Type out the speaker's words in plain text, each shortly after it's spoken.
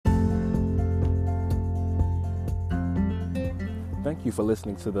Thank you for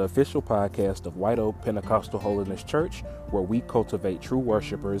listening to the official podcast of White Oak Pentecostal Holiness Church, where we cultivate true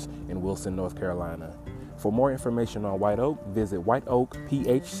worshipers in Wilson, North Carolina. For more information on White Oak, visit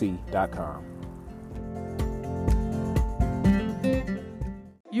whiteoakphc.com.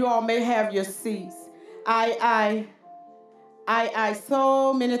 You all may have your seats. I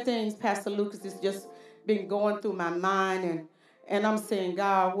so many things, Pastor Lucas, has just been going through my mind, and I'm saying,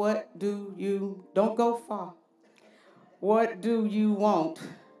 God, what do you, don't go far. What do you want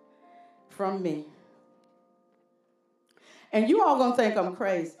from me? And you all gonna think I'm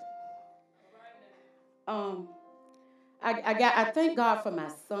crazy. I thank God for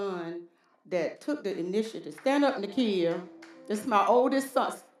my son that took the initiative. Stand up, Nakia. This is my oldest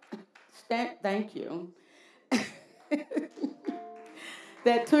son. Thank you.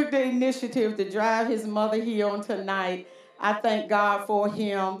 That took the initiative to drive his mother here on tonight. I thank God for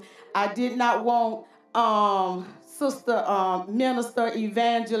him. I did not want Sister Minister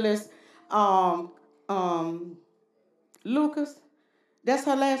Evangelist Lucas. That's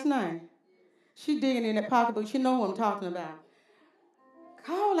her last name. She digging in that pocketbook. She know who I'm talking about.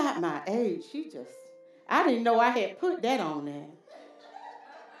 Call out my age. I didn't know I had put that on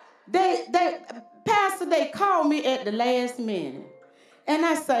there. Pastor, they called me at the last minute. And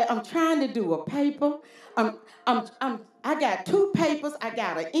I say, I'm trying to do a paper. I got 2 papers. I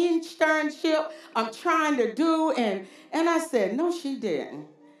got an internship I'm trying to do. And I said, no, she didn't.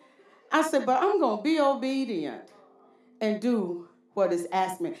 I said, but I'm going to be obedient and do what is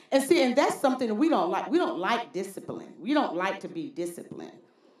asked me. And see, and that's something that we don't like. We don't like discipline. We don't like to be disciplined.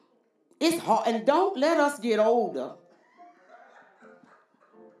 It's hard. And don't let us get older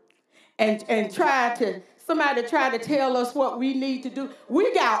and somebody try to tell us what we need to do.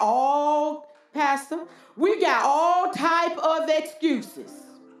 We got all type of excuses,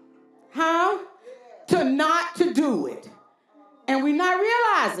 to not to do it. And we're not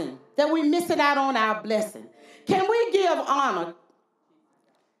realizing that we're missing out on our blessing. Can we give honor?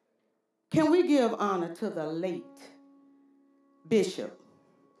 Can we give honor to the late Bishop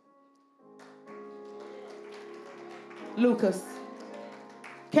Lucas?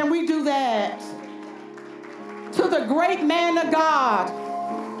 Can we do that? To the great man of God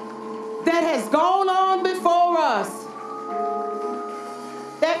that has gone on before us,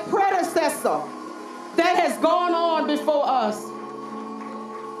 that predecessor that has gone on before us.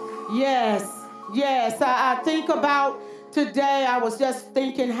 Yes, I think about today. I was just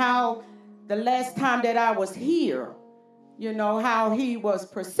thinking how the last time that I was here, how he was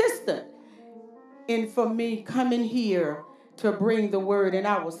persistent in for me coming here to bring the word. And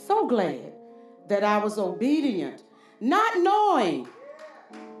I was so glad that I was obedient, not knowing.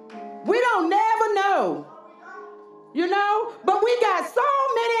 We don't never know, but we got so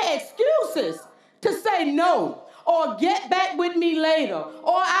many excuses to say no, or get back with me later,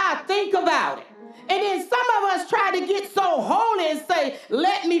 or I'll think about it. And then some of us try to get so holy and say,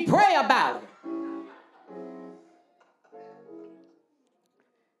 let me pray about it.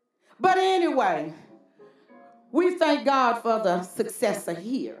 But anyway, we thank God for the successor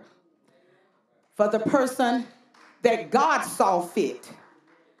here, for the person that God saw fit.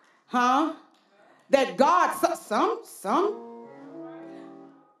 That God saw,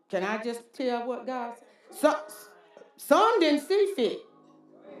 can I just tell what God said? Some didn't see fit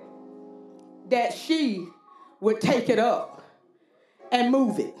that she would take it up and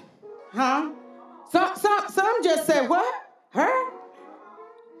move it. Some just said, what? Her?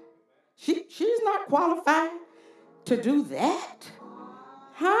 She's not qualified to do that.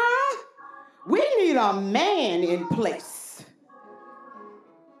 We need a man in place.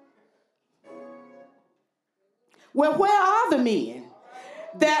 Well, where are the men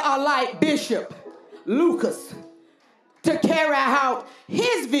that are like Bishop Lucas to carry out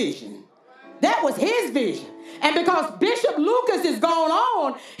his vision? That was his vision. And because Bishop Lucas is gone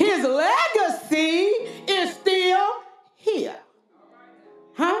on, his legacy is still here.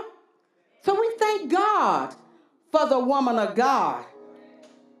 So we thank God for the woman of God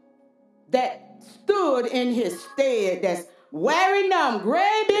that stood in his stead, that's wearing them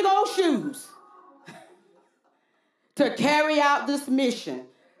great big old shoes to carry out this mission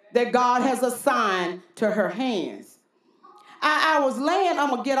that God has assigned to her hands. I was laying, I'm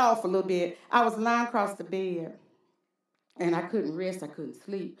going to get off a little bit. I was lying across the bed, and I couldn't rest, I couldn't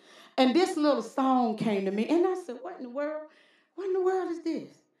sleep. And this little song came to me, and I said, what in the world? What in the world is this?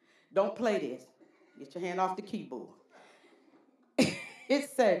 Don't play this. Get your hand off the keyboard. It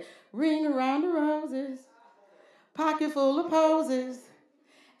said, ring around the roses, pocket full of posies,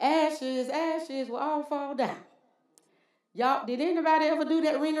 ashes will all fall down. Y'all, did anybody ever do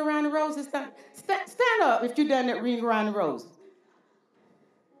that ring around the roses? Stand up if you done that ring around the roses.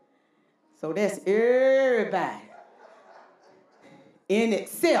 So that's everybody. In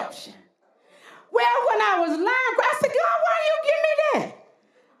exception. Well, when I was lying, I said, God, why you give me that?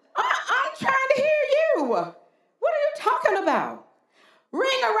 I'm trying to hear you. What are you talking about?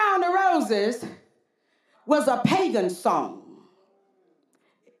 Ring Around the Roses was a pagan song.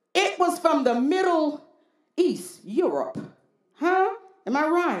 It was from the Middle East, Europe. Huh? Am I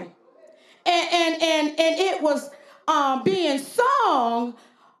right? And it was being sung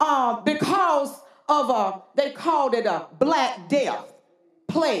because of they called it a Black Death,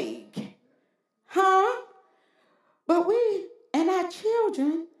 plague. Huh? But we and our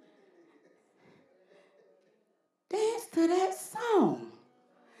children danced to that song.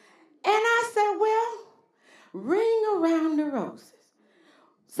 And I said, well, ring around the roses.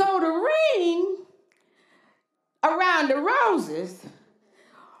 So the ring around the roses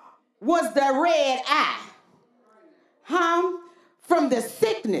was the red eye. Huh? From the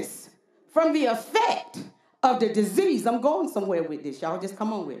sickness, from the effect of the disease. I'm going somewhere with this, y'all. Just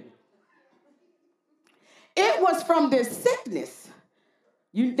come on with me. It was from this sickness.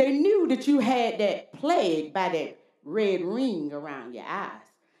 They knew that you had that plague by that red ring around your eyes.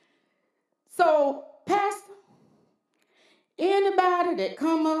 So, Pastor, anybody that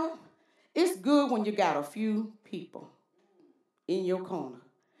come up, it's good when you got a few people in your corner.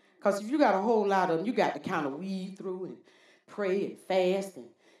 Because if you got a whole lot of them, you got to kind of weed through and pray and fast and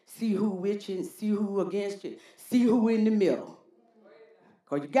see who with you and see who against you, see who in the middle.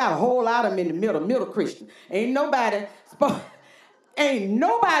 Because you got a whole lot of them in the middle Christian. Ain't nobody supposed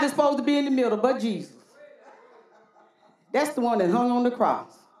to be in the middle but Jesus. That's the one that hung on the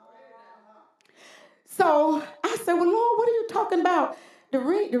cross. So I said, well, Lord, what are you talking about? The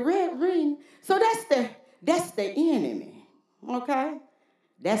red ring. So that's the enemy. Okay?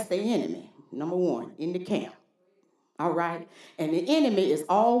 That's the enemy, number one, in the camp. All right? And the enemy is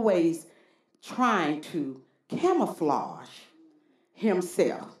always trying to camouflage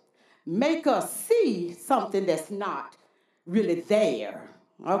himself. Make us see something that's not really there.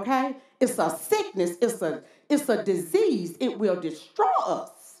 Okay? It's a sickness. It's a disease. It will destroy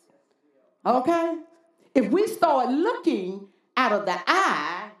us. Okay? If we start looking out of the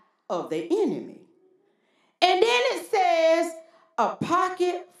eye of the enemy. And then it says, a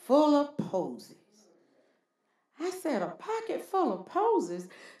pocket full of posies. I said, a pocket full of posies?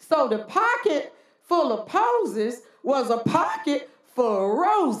 So the pocket full of posies was a pocket full of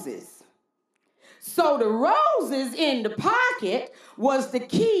roses. So the roses in the pocket was to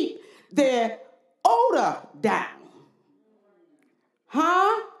keep their odor down.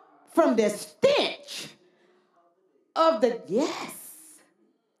 Huh? From the stench of the, yes.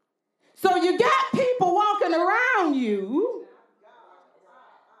 So you got people walking around you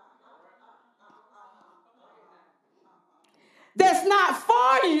that's not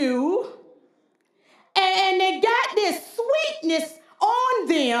for you, and they got this sweetness on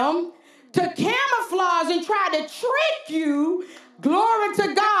them to camouflage and try to trick you, glory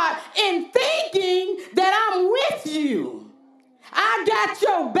to God, in thinking that I'm with you. I got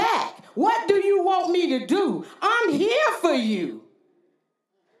your back. What do you want me to do? I'm here for you.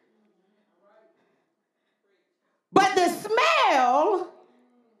 But the smell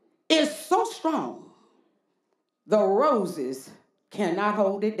is so strong, the roses cannot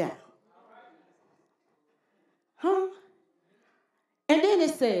hold it down. Huh? And then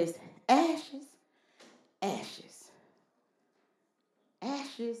it says, ashes, ashes,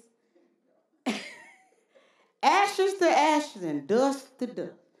 ashes, ashes to ashes and dust to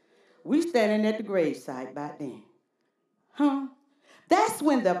dust. We standing at the gravesite by then. Huh? That's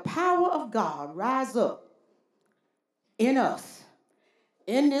when the power of God rise up in us,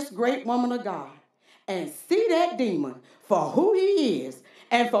 in this great woman of God, and see that demon for who he is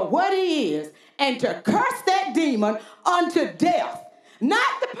and for what he is, and to curse that demon unto death.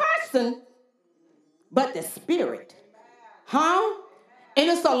 Not the person, but the spirit. Huh? And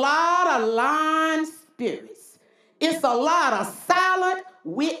it's a lot of lying spirits. It's a lot of silent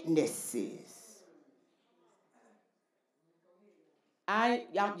witnesses.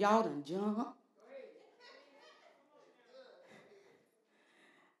 Y'all done jump.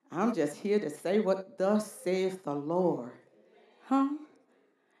 I'm just here to say what thus says the Lord. Huh?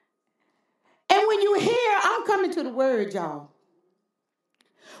 And when you hear, I'm coming to the word, y'all.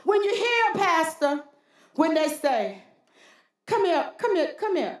 When you hear a pastor, when they say, come here,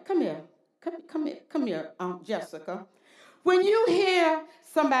 Jessica. When you hear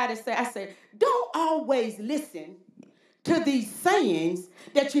somebody say, I say, don't always listen to these sayings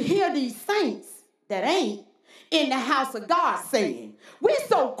that you hear these saints that ain't in the house of God saying. We're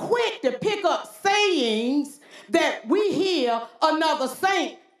so quick to pick up sayings that we hear another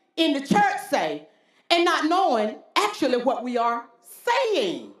saint in the church say and not knowing actually what we are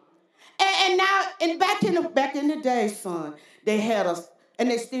saying. And now, and back in the day, son, they had us, and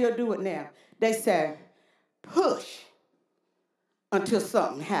they still do it now. They say, push until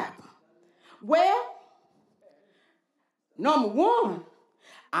something happens. Well, number one,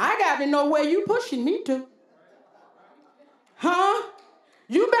 I got to know where you pushing me to. Huh?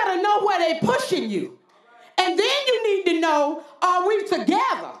 You better know where they pushing you. And then you need to know, are we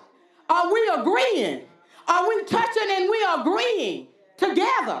together? Are we agreeing? Are we touching and we agreeing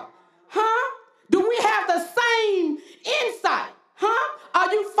together? Huh? Do we have the same insight? Huh?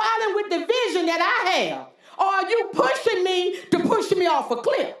 Are you following with the vision that I have? Or are you pushing me to push me off a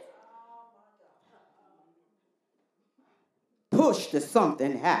cliff? Push to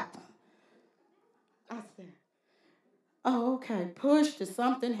something happen. I said, oh, okay, push to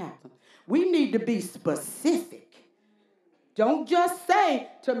something happen. We need to be specific. Don't just say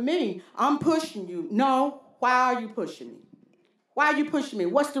to me, I'm pushing you. No, why are you pushing me? Why are you pushing me?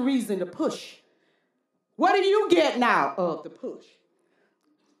 What's the reason to push? What do you get now of the push?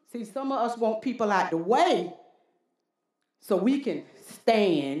 See, some of us want people out the way so we can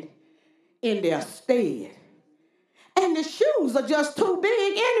stand in their stead. And the shoes are just too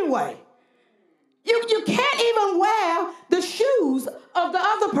big anyway. You can't even wear the shoes of the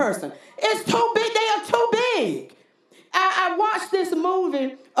other person. It's too big. They are too big. I watched this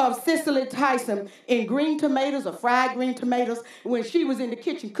movie of Cicely Tyson in green tomatoes or fried green tomatoes. When she was in the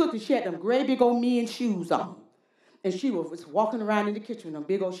kitchen cooking, she had them great big old men shoes on. And she was walking around in the kitchen with them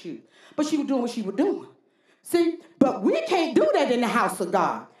big old shoes. But she was doing what she was doing. See, but we can't do that in the house of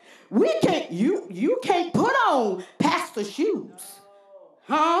God. We can't, you can't put on pastor shoes.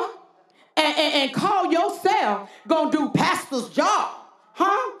 Huh? And call yourself gonna do pastor's job.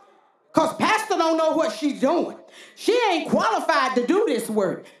 Huh? Because pastor don't know what she's doing. She ain't qualified to do this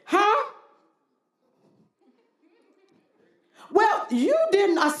work. Huh? Well, you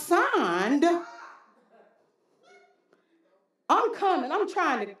didn't assign. I'm coming. I'm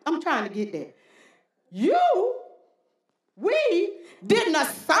trying to get there. We didn't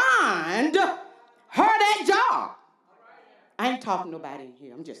assign her that job. I ain't talking to nobody in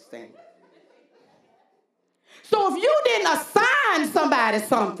here. I'm just saying. So if you didn't assign somebody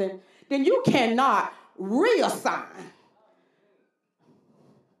something, then you cannot reassign.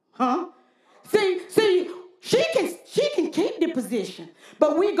 Huh? See, she can keep the position,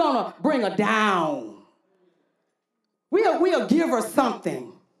 but we're gonna bring her down. We'll give her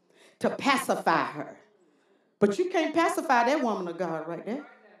something to pacify her. But you can't pacify that woman of God right there.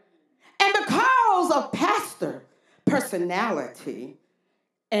 And because of pastor personality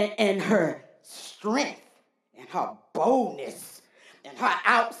and her strength and her boldness and her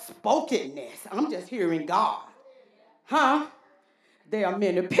outspokenness, I'm just hearing God. Huh? There are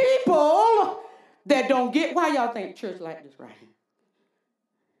many people that don't get, why y'all think church like this right here?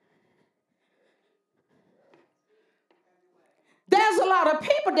 There's a lot of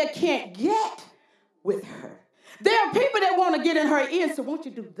people that can't get with her. There are people that want to get in her ear and say, won't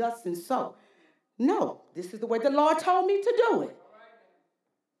you do thus and so? No, this is the way the Lord told me to do it.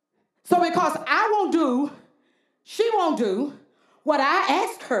 So because she won't do what I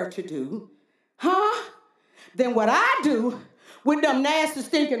asked her to do, then what I do with them nasty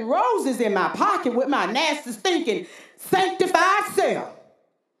stinking roses in my pocket, with my nasty stinking sanctified self,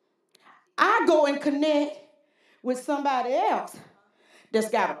 I go and connect with somebody else that's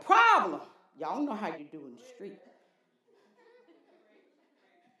got a problem. Y'all know how you do in the street.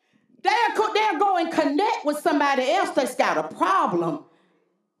 They'll go and connect with somebody else that's got a problem.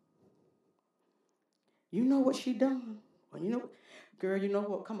 You know what she done? Well, girl, you know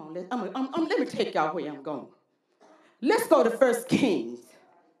what? Come on, let me take y'all where I'm going. Let's go to 1 Kings.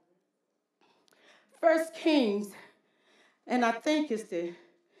 1 Kings, and I think it's the,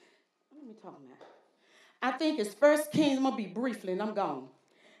 what are we talking about? I think it's 1 Kings, I'm going to be briefly, and I'm gone.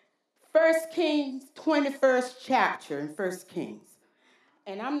 1 Kings, 21st chapter in 1 Kings.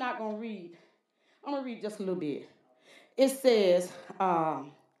 And I'm not going to read. I'm going to read just a little bit. It says, wait a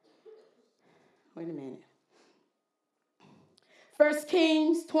minute. 1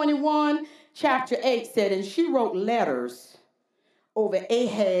 Kings 21, chapter 8 said, and she wrote letters over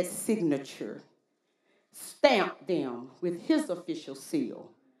Ahaz's signature, stamped them with his official seal,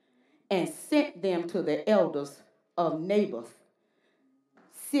 and sent them to the elders of Naboth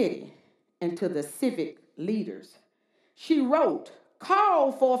city and to the civic leaders. She wrote,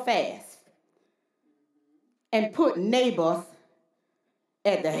 call for a fast and put Naboth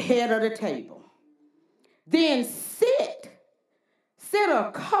at the head of the table. Then sit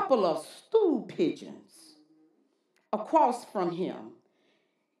a couple of stool pigeons across from him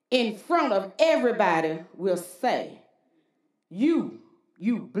in front of everybody will say, you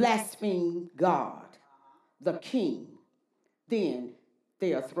blaspheme God, the king. Then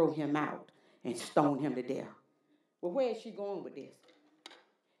they'll throw him out and stone him to death. Well, where is she going with this?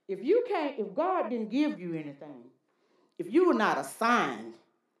 If God didn't give you anything, if you were not assigned,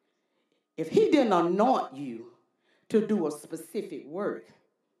 if he didn't anoint you to do a specific work,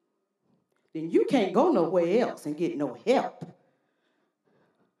 then you can't go nowhere else and get no help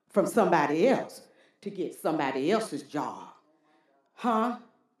from somebody else to get somebody else's job. Huh?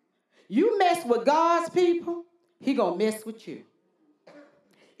 You mess with God's people, he gonna mess with you.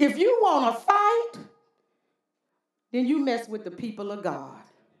 If you want to fight, then you mess with the people of God.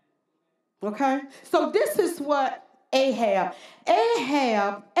 Okay? So this is what Ahab,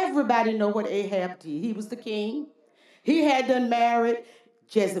 everybody know what Ahab did. He was the king. He had done married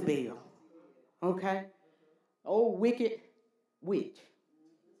Jezebel. Okay? Old wicked witch.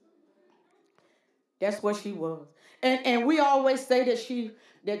 That's what she was. And we always say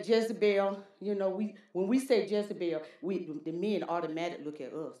that Jezebel, when we say Jezebel, the men automatically look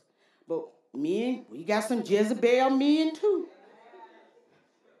at us. But men, we got some Jezebel men too.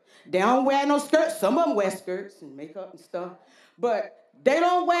 They don't wear no skirts. Some of them wear skirts and makeup and stuff. But they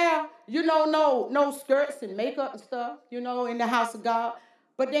don't wear, no skirts and makeup and stuff, in the house of God.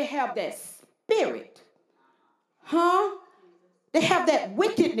 But they have that spirit. Huh? They have that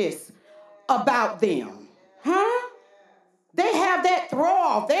wickedness about them. Huh? They have that throw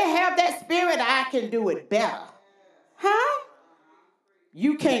off. They have that spirit, I can do it better. Huh?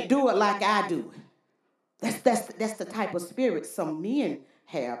 You can't do it like I do it. That's the type of spirit some men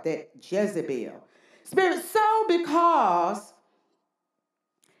have, that Jezebel spirit. So because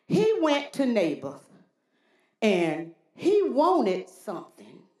he went to Naboth and he wanted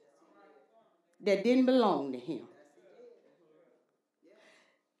something that didn't belong to him.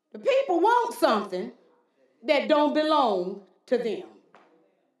 The people want something that don't belong to them.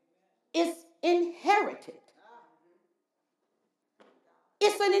 It's inherited.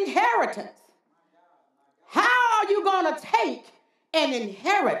 It's an inheritance. How are you going to take an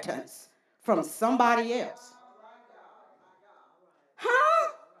inheritance from somebody else?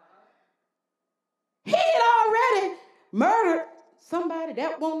 Huh? He had already murdered somebody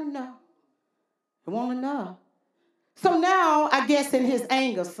that wanted to know. So now, I guess in his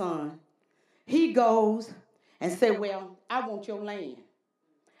anger, son, he goes and say, well, I want your land.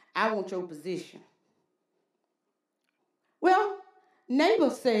 I want your position. Well,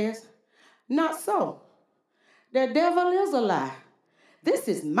 Naboth says, not so. The devil is a lie. This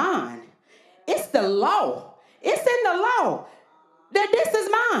is mine. It's the law. It's in the law that this is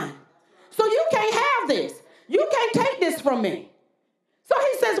mine. So you can't have this. You can't take this from me. So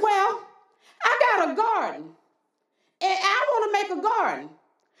he says, well, I got a garden, and I want to make a garden.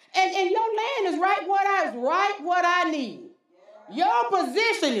 And your land is right what I need. Your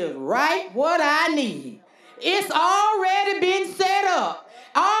position is right what I need. It's already been set up.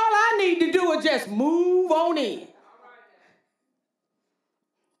 All I need to do is just move on in.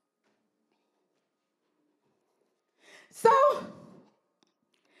 So,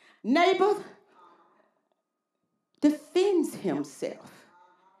 Naboth defends himself.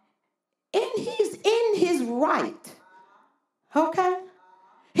 And he's in his right. Okay?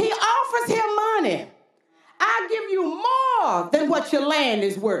 He offers him money. I'll give you more than what your land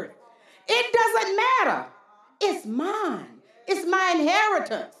is worth. It doesn't matter. It's mine. It's my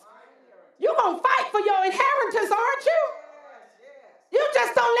inheritance. You're going to fight for your inheritance, aren't you? You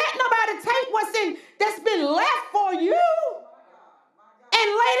just don't let nobody take that's been left for you and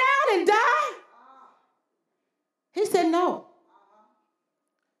lay down and die. He said no.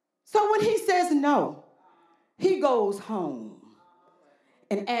 So when he says no, he goes home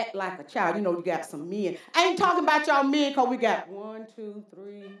and act like a child. You got some men. I ain't talking about y'all men because we got 1, 2,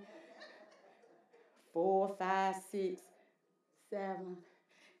 3, 4, 5, 6, 7,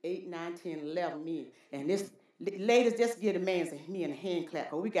 8, 9, 10, 11 men. And this, ladies, just give the man and me a hand clap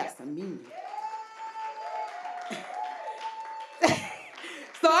because we got some men.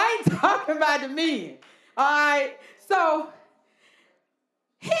 So I ain't talking about the men. All right? So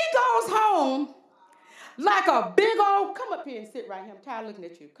he goes home like a big old, come up here and sit right here. I'm tired of looking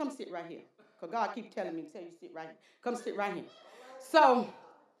at you. Come sit right here. Because God keeps telling me to tell you sit right here. Come sit right here.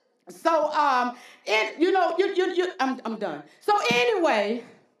 I'm done. So anyway,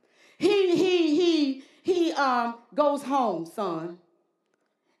 he goes home, son,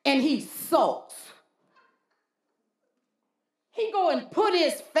 and he sulks. He go and put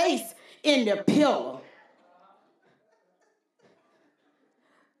his face in the pillow.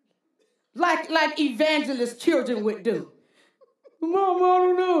 Like evangelist children would do. Mom, I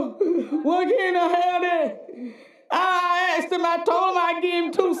don't know. Why can't I have that? I asked him, I told him I'd give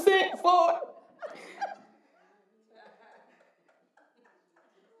him 2 cents for it.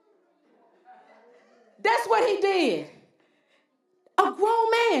 That's what he did. A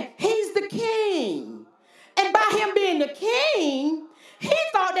grown man, he's the king. And by him being the king, he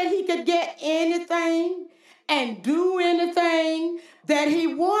thought that he could get anything and do anything that he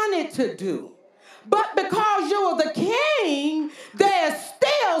wanted to do. But because you're the king, there's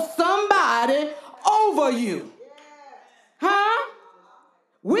still somebody over you. Huh?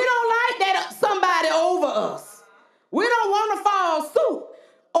 We don't like that somebody over us. We don't want to fall suit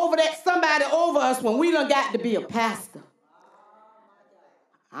over that somebody over us when we done got to be a pastor.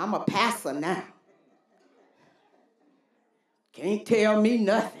 I'm a pastor now. Can't tell me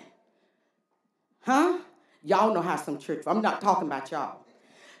nothing. Huh? Y'all know how some church, I'm not talking about y'all.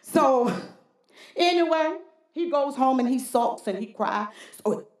 So, anyway, he goes home and he sulks and he cries.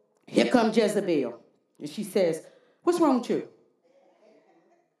 So, here comes Jezebel. And she says, what's wrong with you?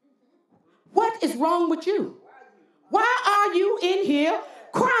 What is wrong with you? Why are you in here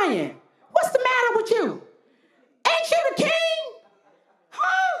crying? What's the matter with you? Ain't you the king?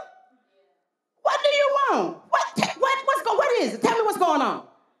 Huh? What do you want? What is it? Tell me what's going on.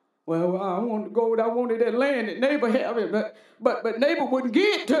 Well, I wanted to go. I wanted that land that neighbor had, but neighbor wouldn't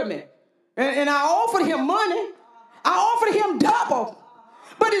give it to me. And I offered him money. I offered him double.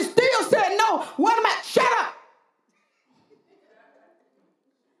 But he still said no. What am I? Shut up.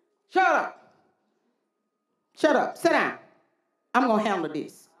 Shut up. Shut up. Sit down. I'm going to handle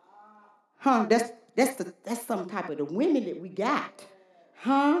this. Huh? That's some type of the women that we got.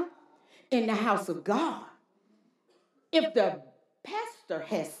 Huh? In the house of God. If the pastor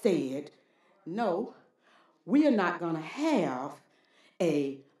has said, no, we are not going to have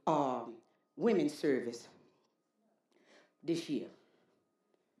a women's service this year.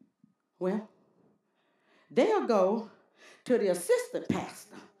 Well, they'll go to the assistant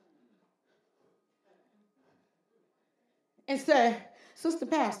pastor and say, Sister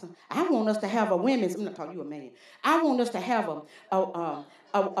Pastor, I want us to have a women's, I'm not talking you a man, I want us to have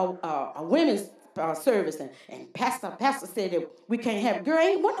a women's service, and Pastor said that we can't have it.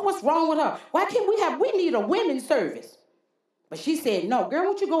 Girl, wonder what's wrong with her. Why can't we need a women's service. But she said, no, girl, why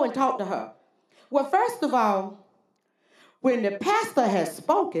don't you go and talk to her? Well, first of all, when the pastor has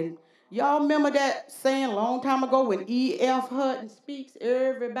spoken, y'all remember that saying a long time ago when E.F. Hutton speaks,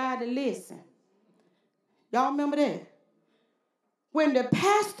 everybody listen. Y'all remember that? When the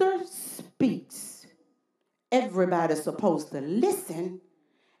pastor speaks, everybody's supposed to listen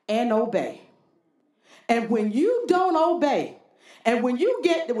and obey. And when you don't obey, and when you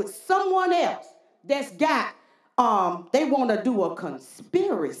get with someone else that's got, they want to do a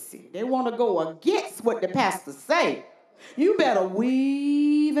conspiracy. They want to go against what the pastor say. You better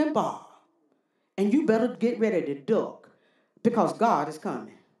weave and bob. And you better get ready to duck because God is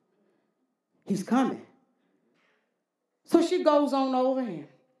coming. He's coming. So she goes on over and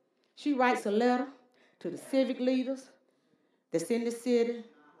she writes a letter to the civic leaders that's in the city,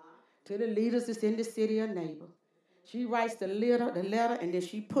 to the leaders that's in the city or neighbor. She writes the letter, and then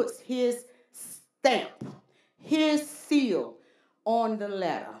she puts his stamp, his seal on the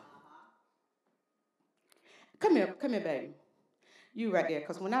letter. Come here, baby. You right there,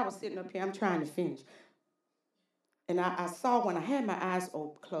 because when I was sitting up here, I'm trying to finish. And I saw, when I had my eyes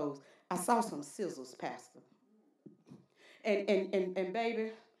closed, I saw some scissors, Pastor. And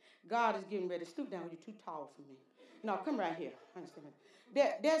baby, God is getting ready to stoop down. You're too tall for me. No, come right here.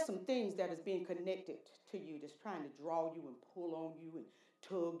 There's some things that is being connected to you that's trying to draw you and pull on you and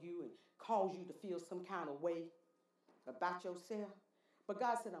tug you and cause you to feel some kind of way about yourself. But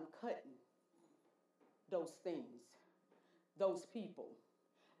God said, I'm cutting those things, those people,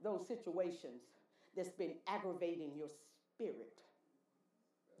 those situations that's been aggravating your spirit.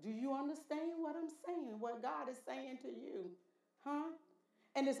 Do you understand what I'm saying? What God is saying to you? Huh?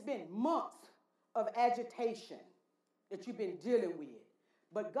 And it's been months of agitation that you've been dealing with.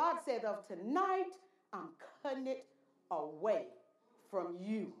 But God said of tonight, I'm cutting it away from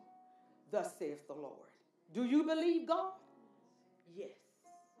you, thus saith the Lord. Do you believe God? Yes.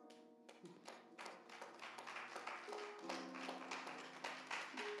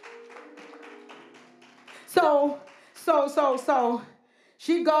 So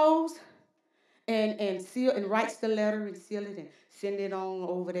she goes and seal and writes the letter and seal it and send it on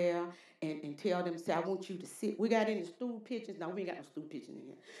over there and tell them, say, I want you to sit. We got any stool pigeons? No, we ain't got no stool pigeons in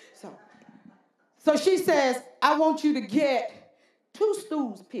here. So she says, I want you to get 2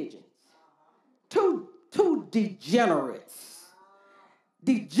 stools pigeons. Two degenerates.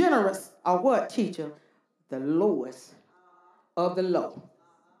 Degenerates are what, teacher? The lowest of the low.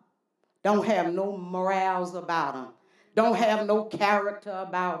 Don't have no morals about them. Don't have no character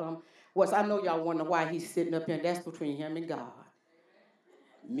about them. I know y'all wonder why he's sitting up here. That's between him and God.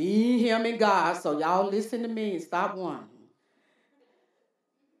 Me, him, and God. So y'all listen to me and stop wondering.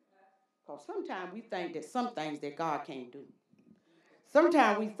 Because sometimes we think that some things that God can't do.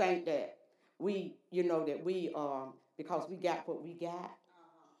 Sometimes we think that because we got what we got.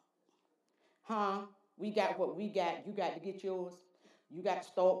 We got what we got. You got to get yours. You got to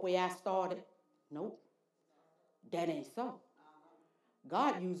start where I started. Nope. That ain't so.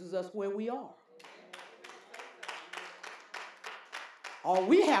 God uses us where we are. All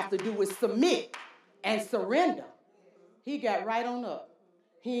we have to do is submit and surrender. He got right on up.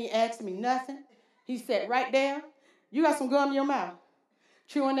 He ain't asked me nothing. He sat right there. You got some gum in your mouth.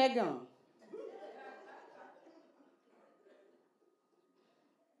 Chewing that gum.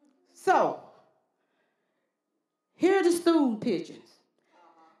 So, here are the stool pigeons.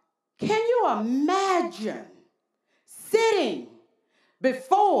 Can you imagine sitting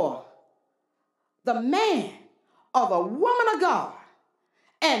before the man of a woman of God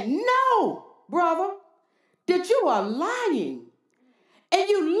and know, brother, that you are lying, and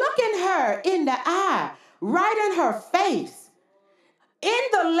you looking her in the eye, right in her face? In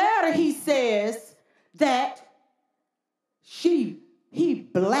the letter, he says that he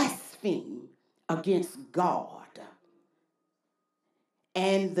blasphemed against God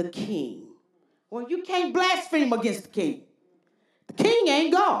and the king. Well, you can't blaspheme against the king. The king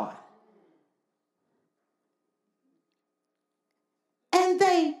ain't God. And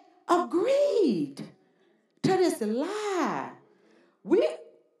they agreed to this lie.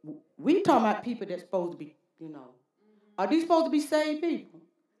 We talking about people that's supposed to be, are these supposed to be saved people?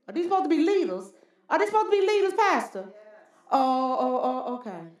 Are these supposed to be leaders? Are they supposed to be leaders, Pastor?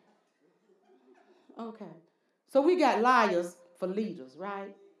 Okay. Okay. So we got liars for leaders,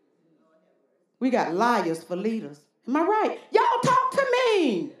 right? We got liars for leaders. Am I right? Y'all talk to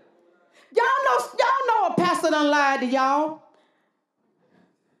me. Y'all know a pastor done lied to y'all.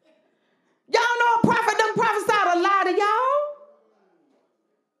 Y'all know a prophet done prophesied a lie to y'all.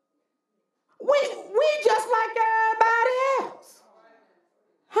 We just like everybody else.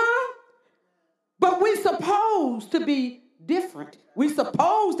 But we supposed to be different. We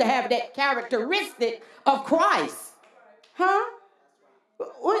supposed to have that characteristic of Christ. We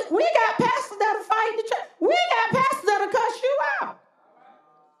got pastors that are fighting the church. We got pastors that will cuss you out.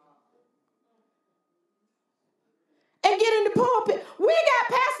 And get in the pulpit. We got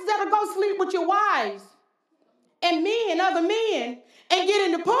pastors that will go sleep with your wives and men, other men, and get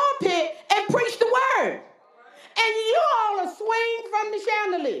in the pulpit and preach the word. And you all will swing from the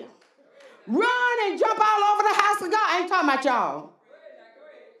chandelier. Run and jump all over the house of God. I ain't talking about y'all.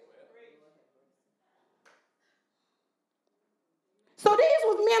 So these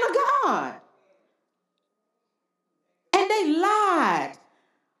was men of God. And they lied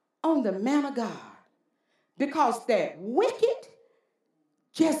on the man of God because that wicked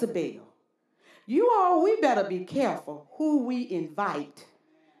Jezebel. We better be careful who we invite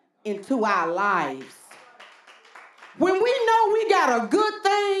into our lives. When we know we got a good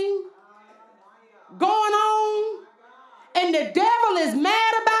thing going on and the devil is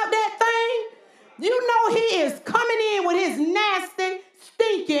mad about that thing, you know he is coming in with his nasty,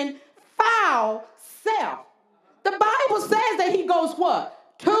 stinking, foul self. The Bible says that he goes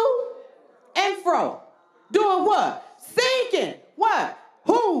what? To and fro. Doing what? Seeking what?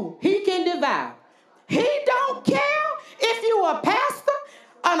 Who he can devour. He don't care if you a pastor,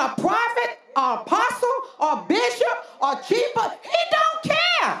 a prophet, or apostle, or bishop, or chief. He don't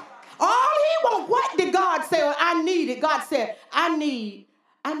care. All he wants, what did God say? I need it. God said, I need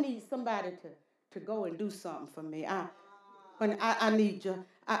somebody to go and do something for me. I need you.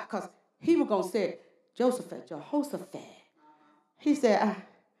 Because he was going to say, Jehoshaphat. He said,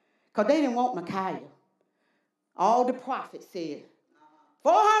 because they didn't want Micaiah. All the prophets said,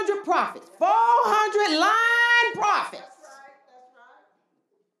 400 prophets, 400 lying prophets.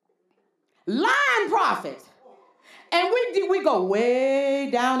 Lying prophets. And we go way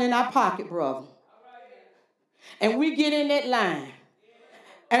down in our pocket, brother. And we get in that line.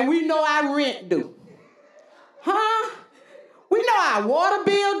 And we know our rent due. We know our water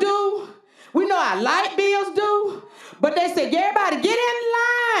bill due. We know our light bills due. But they said, everybody get in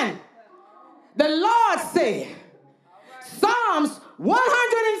line. The Lord said, Psalms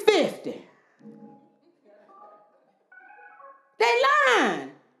 150. They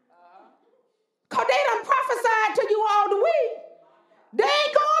lying. Because they done prophesied to you all the week. They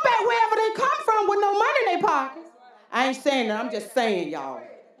ain't going back wherever they come from with no money in their pockets. I ain't saying that. I'm just saying, y'all.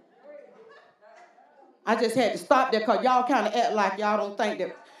 I just had to stop there because y'all kind of act like y'all don't think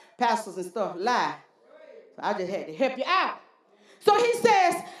that pastors and stuff lie. So I just had to help you out. So he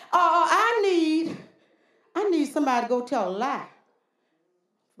says, I need somebody to go tell a lie.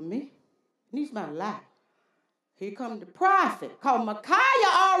 For me, I need somebody to lie. Here come the prophet, because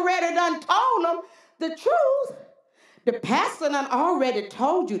Micaiah already done told him the truth. The pastor done already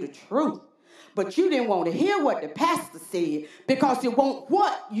told you the truth. But you didn't want to hear what the pastor said because it wasn't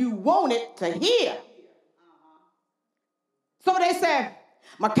what you wanted to hear. So they said,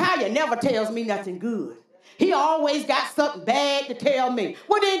 Micaiah never tells me nothing good. He always got something bad to tell me.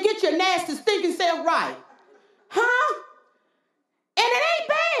 Well, then get your nasty, stinking self right. Huh? And it ain't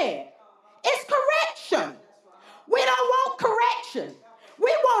bad. It's correction. We don't want correction. We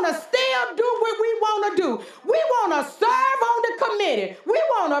want to still do what we want to do. We want to serve on the committee. We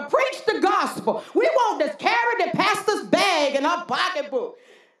want to preach the gospel. We want to carry the pastor's bag in our pocketbook.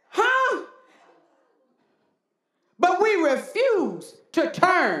 Huh? But we refuse to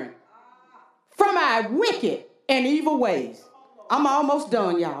turn from our wicked and evil ways. I'm almost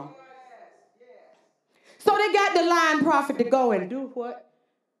done, y'all. So they got the lying prophet to go and do what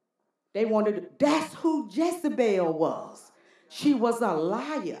they wanted to do. That's who Jezebel was. She was a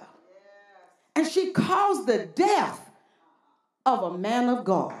liar. And she caused the death of a man of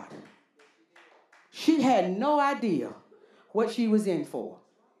God. She had no idea what she was in for.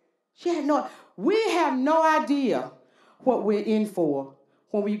 We have no idea what we're in for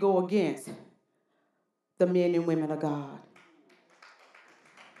when we go against the men and women of God.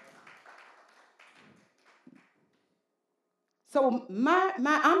 So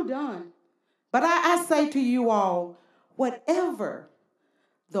I'm done. But I say to you all, whatever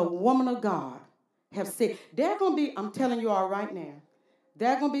the woman of God have said, there are going to be, I'm telling you all right now,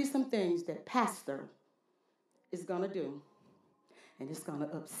 there are going to be some things that pastor is going to do, and it's going to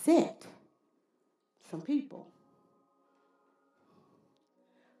upset some people.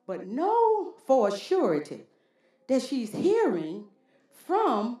 But know for a surety that she's hearing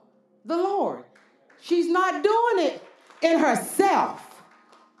from the Lord. She's not doing it in herself.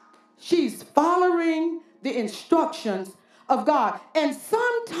 She's following the instructions of God. And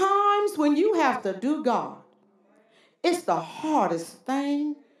sometimes when you have to do God, it's the hardest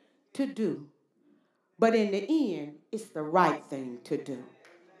thing to do. But in the end, it's the right thing to do.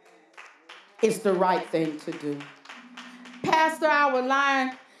 It's the right thing to do. Pastor, our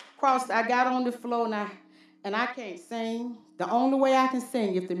line crossed. I got on the floor and I can't sing. The only way I can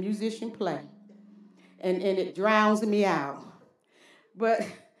sing is if the musician play. And it drowns me out. But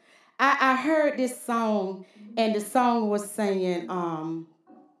I heard this song, and the song was saying, I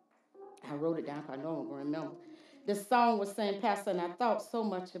wrote it down because I know I'm going to remember. The song was saying, Pastor, and I thought so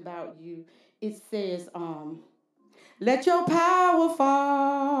much about you. It says, let your power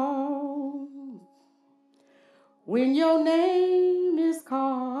fall when your name is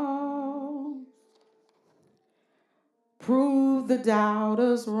called. Prove the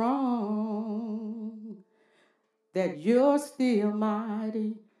doubters wrong, that you're still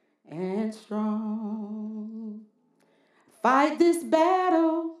mighty and strong. Fight this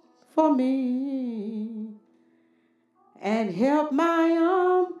battle for me and help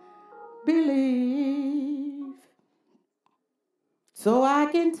my unbelief, so I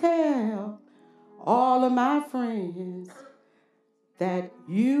can tell all of my friends that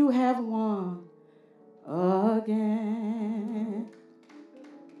you have won again.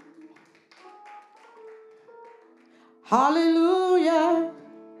 Hallelujah,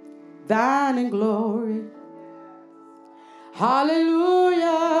 thine in glory.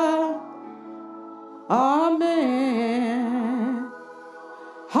 Hallelujah, amen.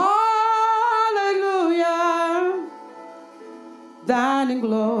 Hallelujah, thine in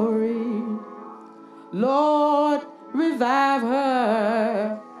glory. Lord, revive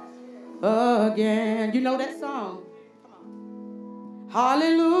her again. You know that song? Come on.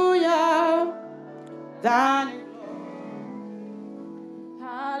 Hallelujah, thine in glory.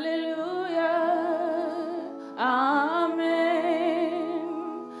 Hallelujah, amen.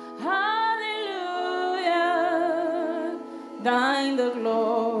 Hallelujah, thine the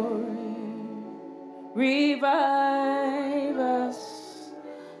glory. Revive us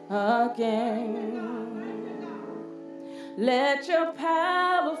again. Let your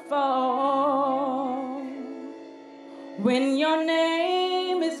power fall when your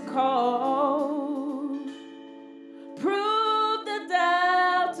name is called. Prove the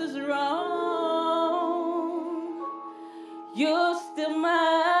doubters wrong. You're still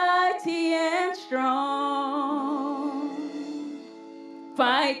mighty and strong.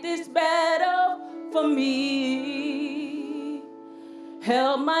 Fight this battle for me.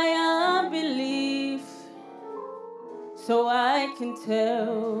 Help my unbelief, so I can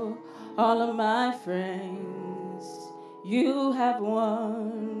tell all of my friends you have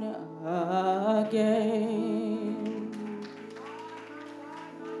won again.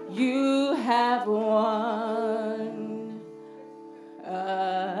 You have won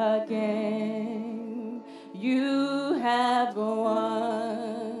again. You have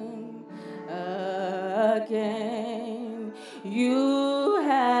won again. You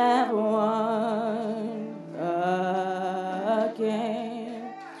have won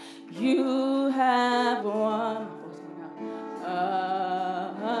again. You have won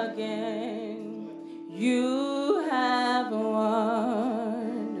again. You have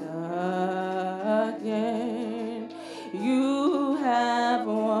won again. You have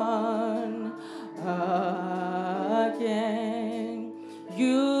won again.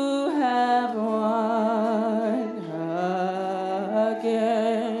 You have won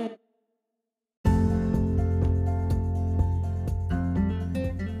again.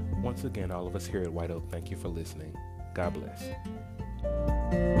 Once again, all of us here at White Oak, thank you for listening. God bless.